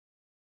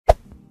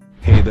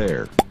Hey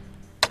there.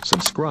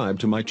 Subscribe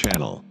to my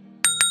channel.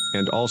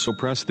 And also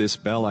press this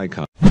bell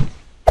icon.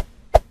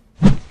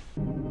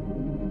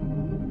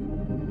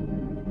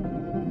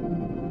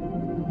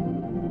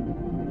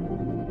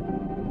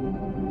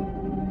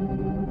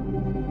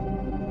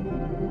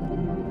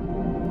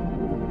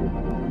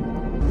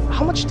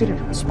 How much did it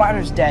hurt?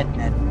 Spider's dead,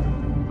 Ned.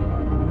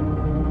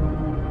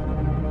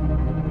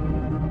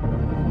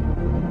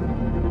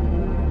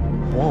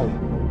 Whoa.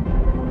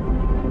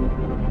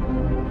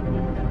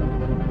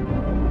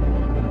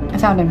 I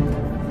found him.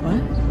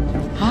 What?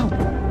 How?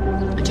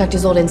 I checked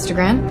his old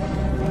Instagram,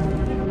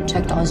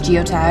 checked all his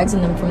geotags,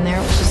 and then from there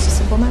it was just a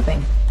simple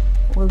mapping.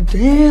 Well,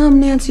 damn,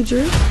 Nancy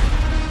Drew.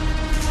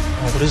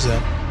 Oh, what is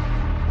that?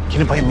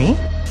 Can it bite me?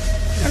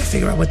 I gotta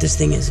figure out what this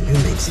thing is and who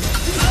makes it.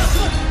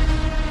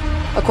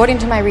 According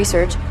to my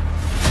research,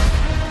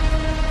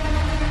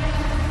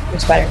 you're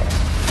Spider-Man.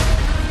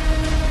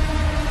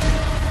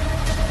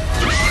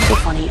 So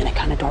funny in a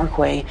kind of dark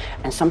way,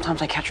 and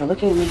sometimes I catch her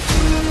looking at me.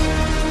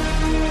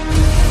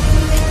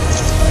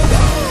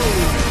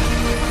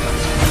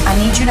 I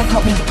need you to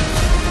help me.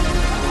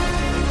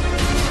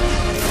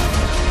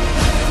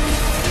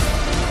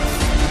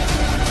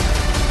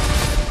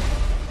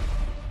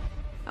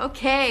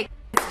 Okay,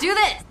 let's do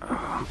this.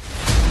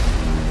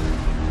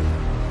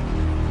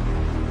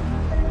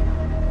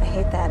 I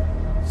hate that.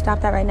 Stop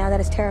that right now. That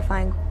is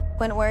terrifying.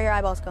 Quinn, where are your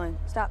eyeballs going?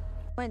 Stop.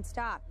 Quinn,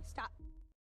 stop.